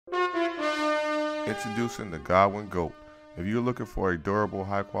Introducing the Godwin GOAT. If you're looking for a durable,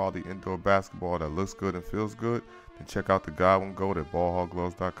 high-quality indoor basketball that looks good and feels good, then check out the Godwin GOAT at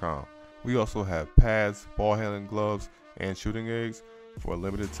ballhawkgloves.com. We also have pads, ball handling gloves, and shooting aids. For a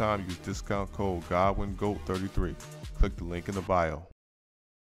limited time, use discount code GODWINGOAT33. Click the link in the bio.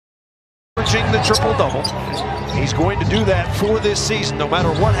 The triple-double. He's going to do that for this season, no matter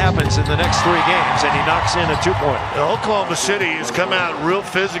what happens in the next 3 games, and he knocks in a 2-pointer. Oklahoma City has come out real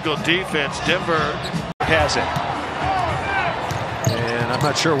physical defense. Denver has it. And I'm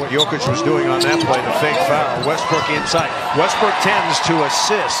not sure what Jokic was doing on that play, the fake foul. Westbrook inside. Westbrook tends to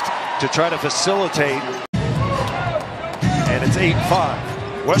assist to try to facilitate, and it's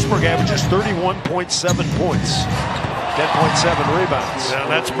 8-5. Westbrook averages 31.7 points. 10.7 rebounds. Now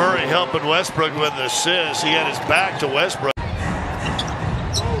that's Murray helping Westbrook with an assist. He had his back to Westbrook.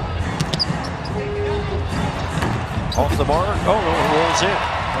 Off the mark. Oh, no, it rolls in.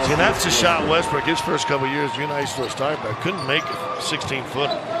 See, that's the shot Westbrook, his first couple of years, United States starter, couldn't make it.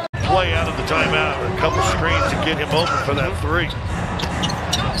 16-footer. Play out of the timeout. A couple screens to get him open for that 3.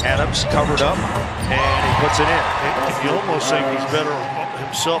 Adams covered up, and he puts it in. If you almost think he's better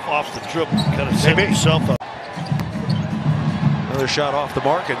himself off the dribble, kind of set himself up. Another shot off the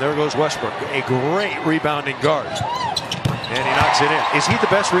mark, and there goes Westbrook. A great rebounding guard. And he knocks it in. Is he the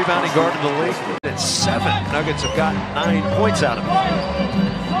best rebounding guard in the league? It's 7. Nuggets have gotten 9 points out of him.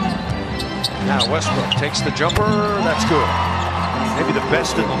 Now Westbrook takes the jumper. That's good. Maybe the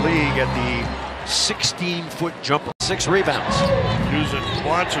best in the league at the 16-foot jumper. 6 rebounds. Using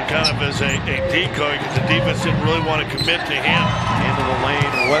Watson kind of as a decoy because the defense didn't really want to commit to him. Into the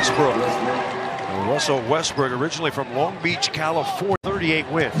lane, Westbrook. Russell Westbrook, originally from Long Beach, California.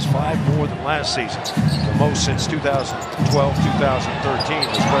 38 wins, 5 more than last season. The most since 2012-2013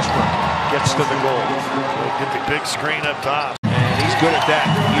 as Westbrook gets to the goal. Get the big screen up top. And he's good at that.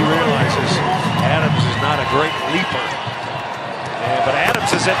 He realizes Adams is not a great leaper. But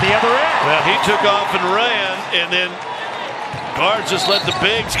Adams is at the other end. Well, he took off and ran, and then guards just let the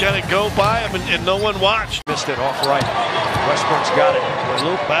bigs kind of go by him, and no one watched. Missed it off right. Westbrook's got it. A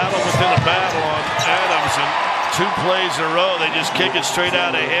little battle within a battle on Adams, and 2 plays in a row, they just kick it straight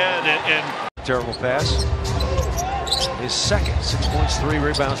out ahead. And terrible pass. His second, 6 points, 3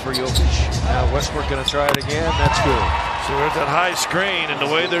 rebounds for Jokic. Now Westbrook going to try it again. That's good. So there's that high screen, and the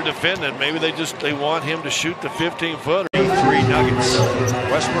way they're defending, maybe they want him to shoot the 15-footer. 8-3 Nuggets.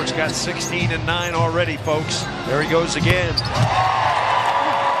 Westbrook's got 16 and 9 already, folks. There he goes again.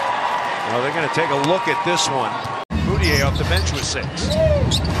 Well, they're going to take a look at this one. Moutier off the bench with 6.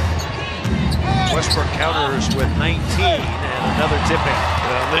 Westbrook counters with 19 and another tipping.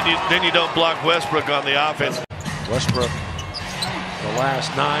 Then you don't block Westbrook on the offense. Westbrook, the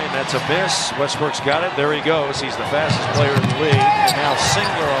last 9, that's a miss. Westbrook's got it. There he goes. He's the fastest player in the league. And now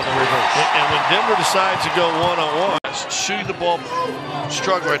Singler on the reverse. And when Denver decides to go one-on-one, shooting the ball,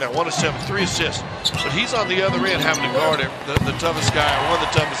 struggle right now. 1 of 7, 3 assists. But he's on the other end having to guard it. The toughest guy, or one of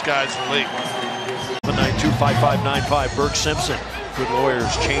the toughest guys in the league. 9-2-5-5-9-5. Berg Simpson. Good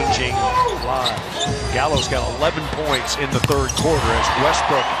lawyers changing lives. Gallo's got 11 points in the 3rd quarter as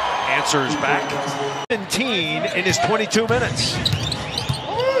Westbrook answers back. 17 in his 22 minutes.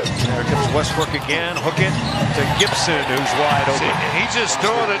 There comes Westbrook again. Hook it to Gibson, who's wide open. See, he's just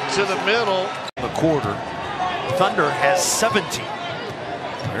throwing it to the middle. The quarter. Thunder has 17.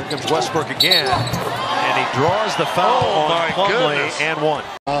 Here comes Westbrook again. And he draws the foul on Plumlee and 1.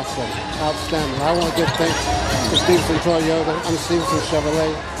 Awesome. Outstanding. I want to give thanks to Stevenson Toyota, Stevenson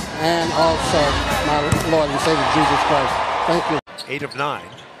Chevrolet, and also my Lord and Savior Jesus Christ. Thank you. 8 of 9.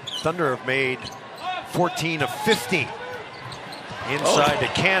 Thunder have made 14 of 15. Inside to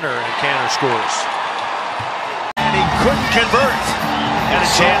Canner, and Canner scores. And he couldn't convert. Had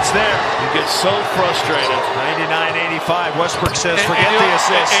a chance there. He gets so frustrated. 99-85. Westbrook says, forget the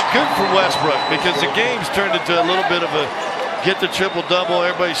assist. And good for Westbrook, because the game's turned into a little bit of a get the triple-double,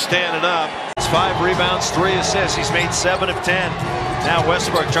 everybody's standing up. 5 rebounds, 3 assists. He's made 7 of 10. Now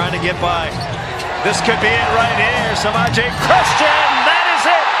Westbrook trying to get by. This could be it right here. Samaje Christian, that is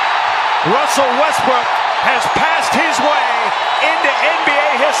it. Russell Westbrook has passed his way into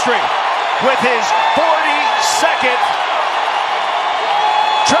NBA history with his 42nd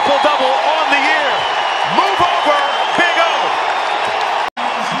triple-double on the year. Move over, Big O.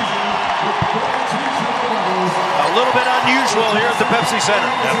 A little bit unusual here at the Pepsi Center.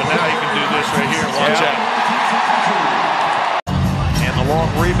 Yeah, but now you can do this right here. Watch out. And the long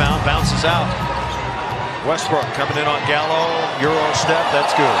rebound bounces out. Westbrook coming in on Gallo. Euro step,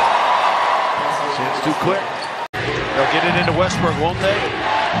 that's good. See, it's too quick. They'll get it into Westbrook, won't they?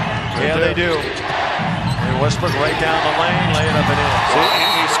 Yeah, they do. And Westbrook right down the lane, lay it up and in. See,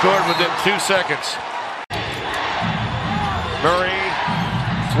 he's scored within 2 seconds. Murray,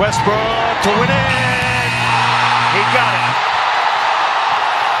 Westbrook to win it. He got it.